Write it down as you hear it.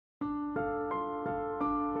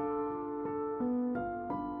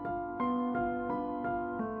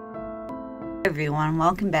everyone,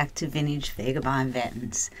 welcome back to Vintage Vagabond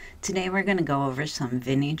Vends. Today we're going to go over some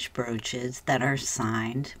vintage brooches that are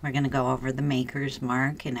signed. We're going to go over the maker's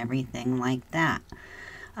mark and everything like that.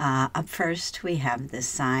 Up first we have the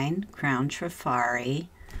signed Crown Trifari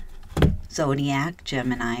Zodiac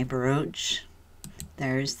Gemini brooch.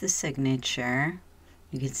 There's the signature.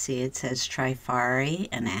 You can see it says Trifari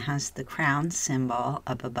and it has the crown symbol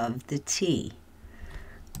up above the T.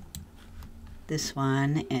 This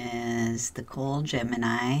one is the Cool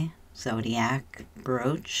Gemini Zodiac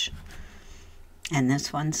brooch, and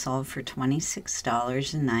this one sold for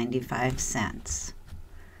 $26.95.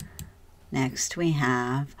 Next we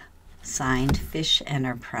have signed Fish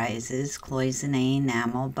Enterprises Cloisonne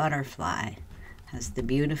Enamel Butterfly. Has the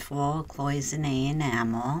beautiful cloisonne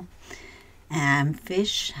enamel, and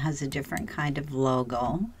fish has a different kind of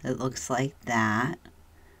logo. It looks like that.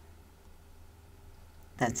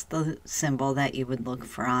 That's the symbol that you would look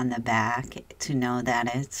for on the back to know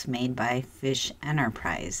that it's made by Fish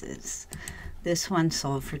Enterprises. This one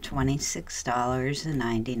sold for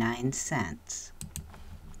 $26.99.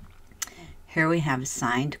 Here we have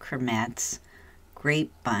signed Cremette's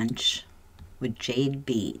Grape Bunch with jade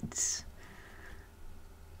beads.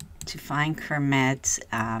 To find Cremette's,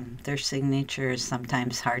 their signature is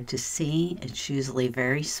sometimes hard to see. It's usually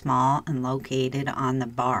very small and located on the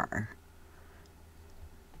bar.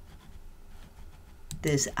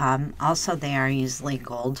 This, also they are usually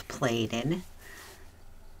gold plated,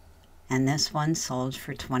 and this one sold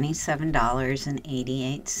for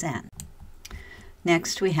 $27.88.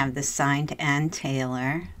 Next we have the signed Ann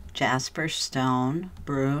Taylor Jasper Stone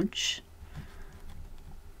brooch.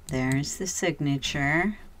 There's the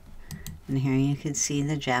signature, and here you can see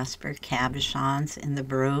the Jasper cabochons in the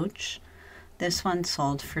brooch. This one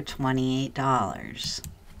sold for $28.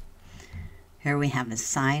 Here we have a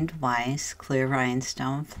signed Weiss clear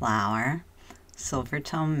rhinestone flower, silver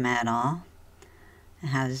tone metal. It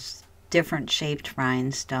has different shaped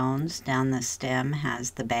rhinestones. Down the stem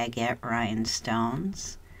has the baguette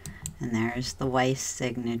rhinestones. And there's the Weiss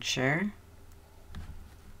signature.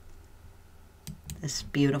 This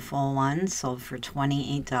beautiful one sold for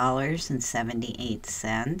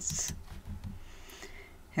 $28.78.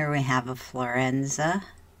 Here we have a Florenza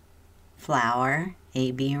flower,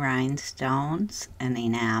 AB rhinestones and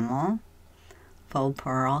enamel, faux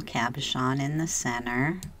pearl cabochon in the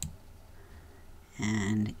center,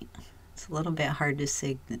 and it's a little bit hard to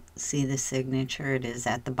see the signature. It is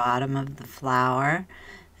at the bottom of the flower,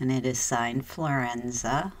 and it is signed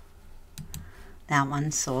Florenza. That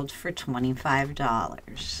one sold for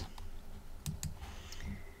 $25.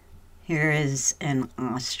 Here is an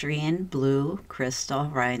Austrian blue crystal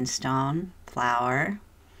rhinestone flower.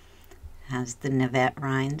 Has the Navette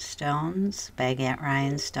rhinestones, baguette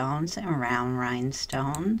rhinestones, and round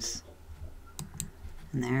rhinestones.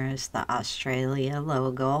 And there is the Australia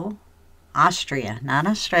logo. Austria, not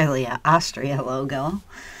Australia, Austria logo.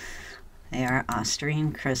 They are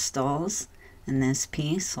Austrian crystals, and this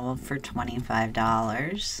piece sold for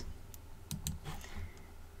 $25.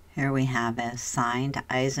 Here we have a signed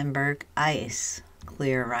Eisenberg Ice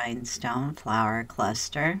clear rhinestone flower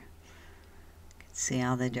cluster. See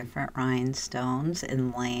all the different rhinestones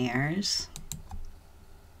in layers.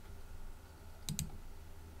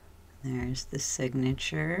 There's the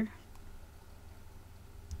signature.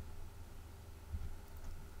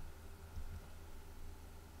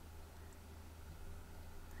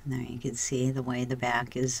 And there you can see the way the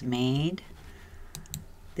back is made.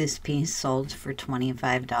 This piece sold for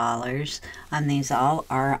 $25. These all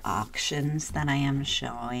are auctions that I am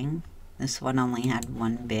showing. This one only had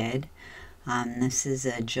one bid. This is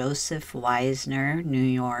a Joseph Weisner New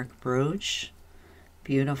York brooch.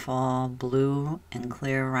 Beautiful blue and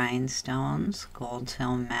clear rhinestones, gold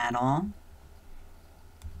tone metal.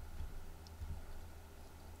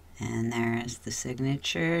 And there is the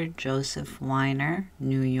signature, Joseph Weisner,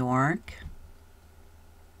 New York.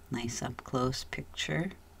 Nice up close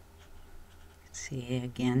picture. See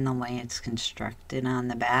again the way it's constructed on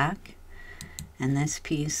the back. And this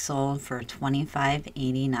piece sold for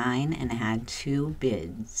 $25.89 and had two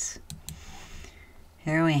bids.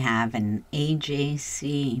 Here we have an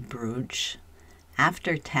AJC brooch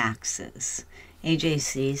after taxes.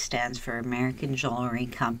 AJC stands for American Jewelry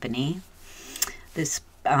Company. This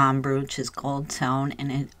brooch is gold tone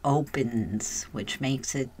and it opens, which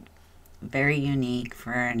makes it very unique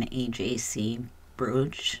for an AJC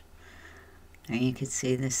brooch. There you can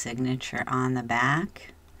see the signature on the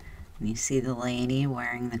back. And you see the lady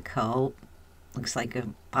wearing the coat. Looks like it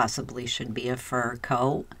possibly should be a fur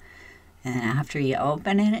coat. And after you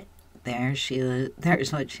open it, there's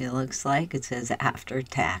what she looks like. It says after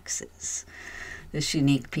taxes. This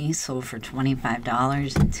unique piece sold for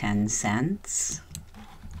 $25.10.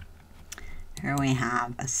 Here we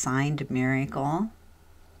have a signed miracle,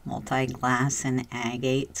 multi-glass and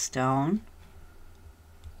agate stone.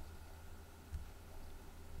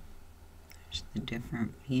 There's the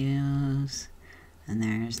different views, and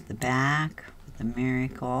there's the back with the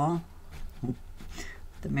miracle.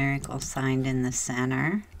 The miracle signed in the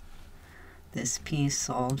center. This piece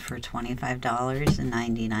sold for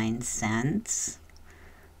 $25.99.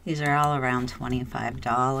 These are all around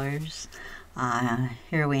 $25.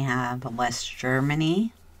 Here we have West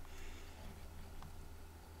Germany.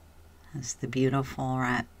 That's the beautiful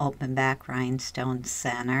open back rhinestone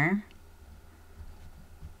center.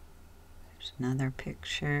 There's another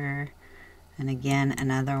picture. And again,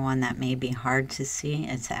 another one that may be hard to see.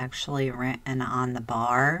 It's actually written on the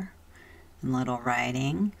bar in little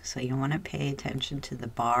writing. So you want to pay attention to the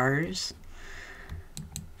bars.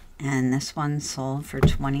 And this one sold for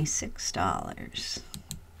 $26.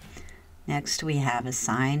 Next we have a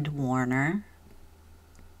signed Warner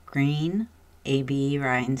green AB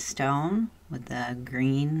rhinestone with a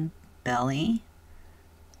green belly.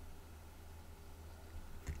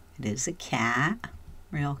 It is a cat,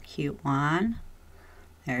 real cute one.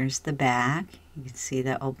 There's the back. You can see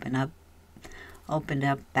the opened up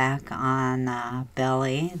back on the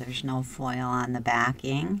belly. There's no foil on the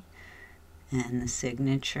backing. And the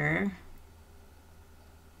signature.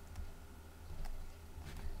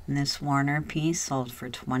 And this Warner piece sold for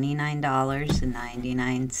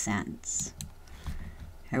 $29.99.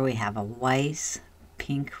 Here we have a Weiss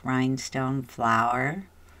pink rhinestone flower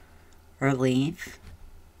or leaf.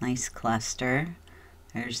 Nice cluster.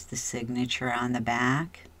 There's the signature on the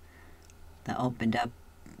back. The opened up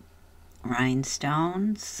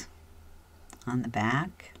rhinestones on the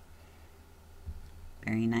back.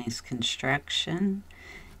 Very nice construction.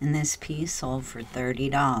 And this piece sold for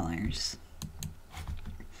 $30.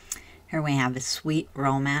 Here we have a Sweet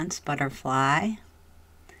Romance butterfly.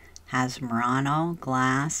 Has Murano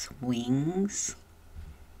glass wings.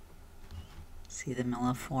 See the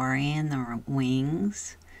millefori in the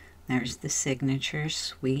wings. There's the signature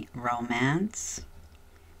Sweet Romance.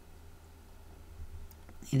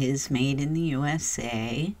 It is made in the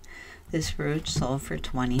USA. This brooch sold for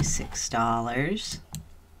 $26.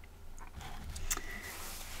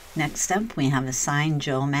 Next up, we have a signed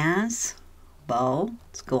Jomaz bow.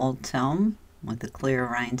 It's gold tone with a clear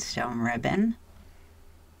rhinestone ribbon.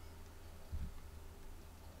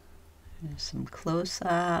 There's some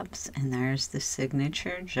close-ups, and there's the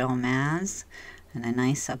signature Jomaz, and a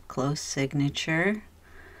nice up-close signature.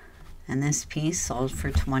 And this piece sold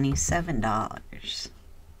for $27.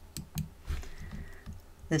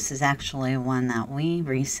 This is actually one that we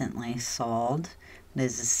recently sold. It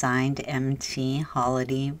is a signed MT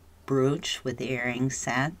holiday brooch with earring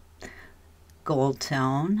set, gold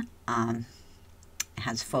tone. It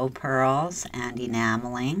has faux pearls and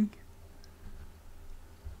enameling.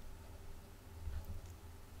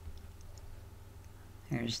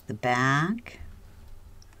 There's the back,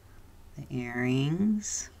 the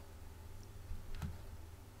earrings.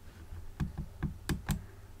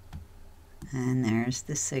 And there's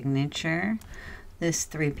the signature. This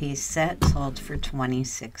three-piece set sold for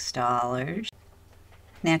 $26.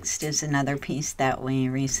 Next is another piece that we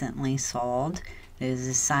recently sold. It is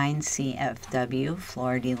a signed CFW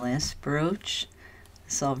fleur-de-lis brooch,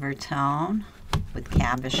 silver tone with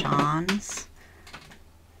cabochons,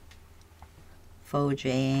 faux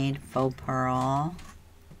jade, faux pearl.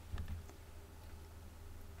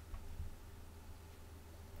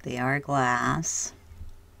 They are glass.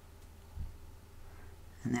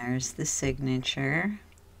 And there's the signature.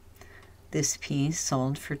 This piece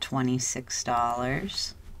sold for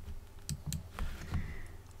 $26.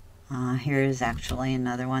 Here is actually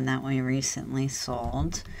another one that we recently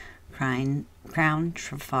sold. Crown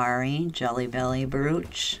Trifari Jelly Belly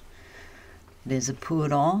brooch. It is a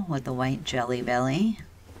poodle with a white jelly belly.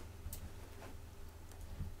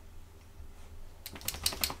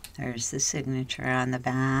 There's the signature on the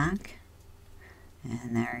back.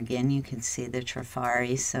 And there again you can see the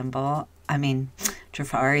Trifari symbol.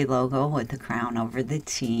 Trifari logo with the crown over the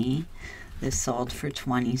T. This sold for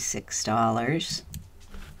 $26.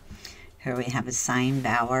 Here we have a signed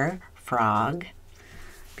Bauer frog.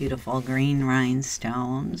 Beautiful green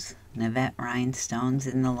rhinestones. Navette rhinestones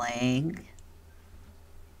in the leg.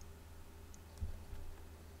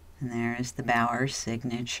 And there's the Bauer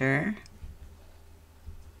signature.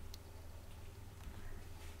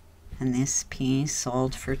 And this piece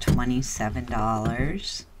sold for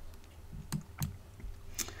 $27.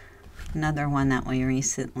 Another one that we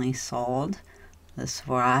recently sold, The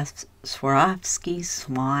Swarovski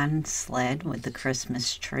swan sled with the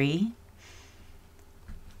Christmas tree.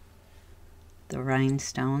 The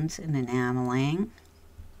rhinestones and enameling.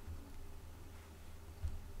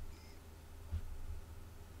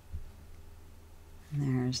 And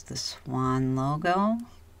there's the swan logo.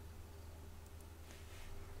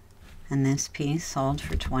 And this piece sold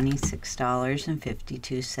for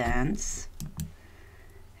 $26.52.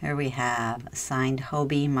 Here we have a signed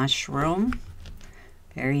Hobie mushroom.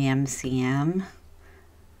 Very MCM.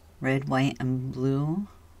 Red, white, and blue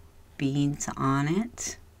beads on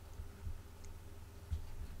it.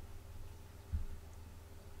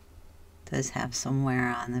 Does have some wear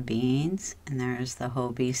on the beads. And there's the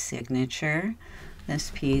Hobie signature.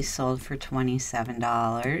 This piece sold for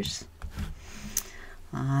 $27.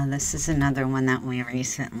 This is another one that we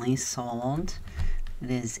recently sold.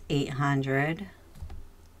 It is 800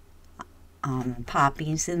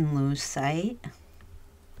 poppies in lucite.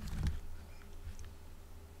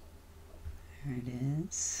 There it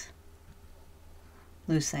is.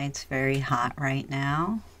 Lucite's very hot right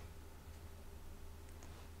now.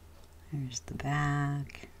 There's the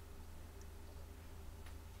back.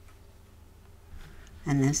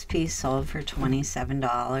 And this piece sold for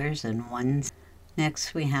 $27.01.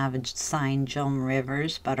 Next we have a signed Joan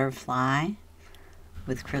Rivers butterfly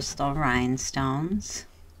with crystal rhinestones.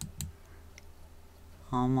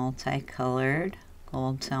 All multicolored,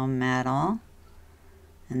 gold tone metal.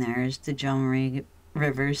 And there's the Joan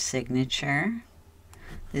Rivers signature.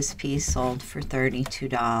 This piece sold for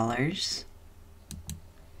 $32.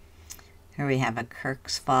 Here we have a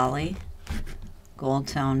Kirk's Folly gold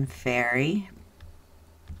tone fairy.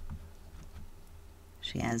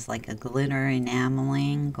 She has like a glitter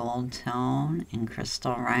enameling, gold tone, and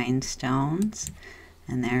crystal rhinestones.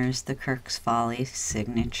 And there's the Kirk's Folly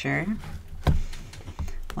signature.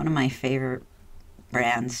 One of my favorite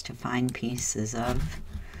brands to find pieces of.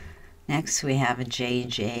 Next we have a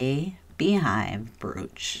JJ Beehive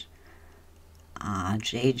brooch.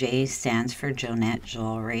 JJ stands for Jonette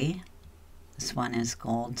Jewelry. This one is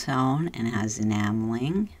gold tone and has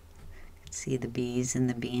enameling. See the bees in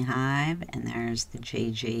the beehive, and there's the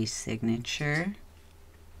JJ signature.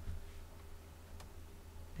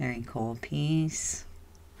 Very cool piece.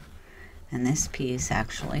 And this piece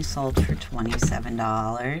actually sold for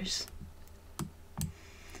 $27.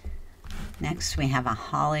 Next we have a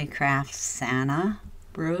Hollycraft Santa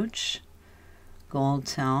brooch. Gold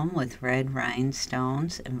tone with red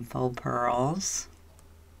rhinestones and faux pearls.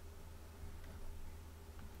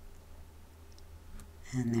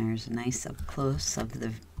 And there's a nice up close of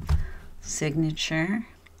the signature,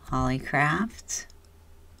 Hollycraft.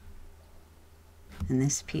 And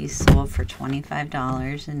this piece sold for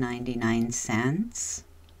 $25.99.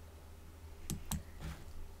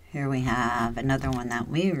 Here we have another one that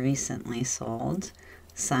we recently sold,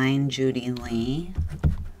 signed Judy Lee.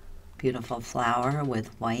 Beautiful flower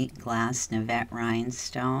with white glass Navette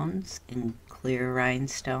rhinestones and clear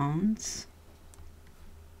rhinestones.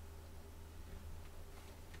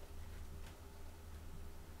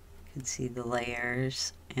 You can see the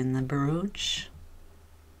layers in the brooch.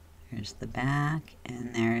 There's the back,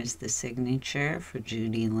 and there's the signature for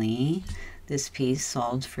Judy Lee. This piece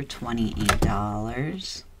sold for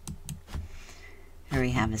 $28. Here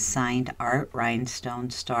we have a signed art rhinestone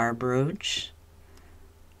star brooch.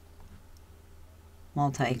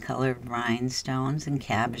 Multicolored rhinestones and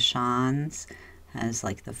cabochons. Has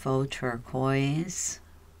like the faux turquoise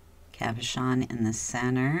cabochon in the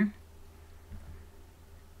center.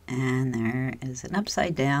 And there is an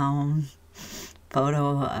upside down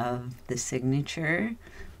photo of the signature.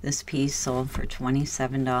 This piece sold for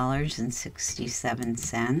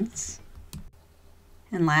 $27.67.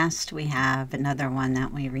 And last we have another one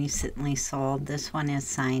that we recently sold. This one is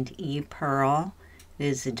signed E. Pearl. It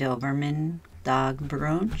is a Doberman dog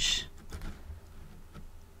brooch.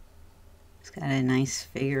 It's got a nice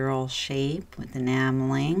figural shape with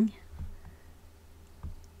enameling.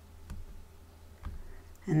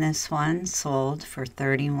 And this one sold for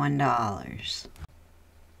 $31.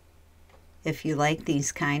 If you like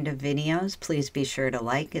these kind of videos, please be sure to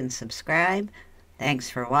like and subscribe.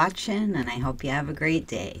 Thanks for watching, and I hope you have a great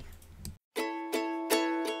day.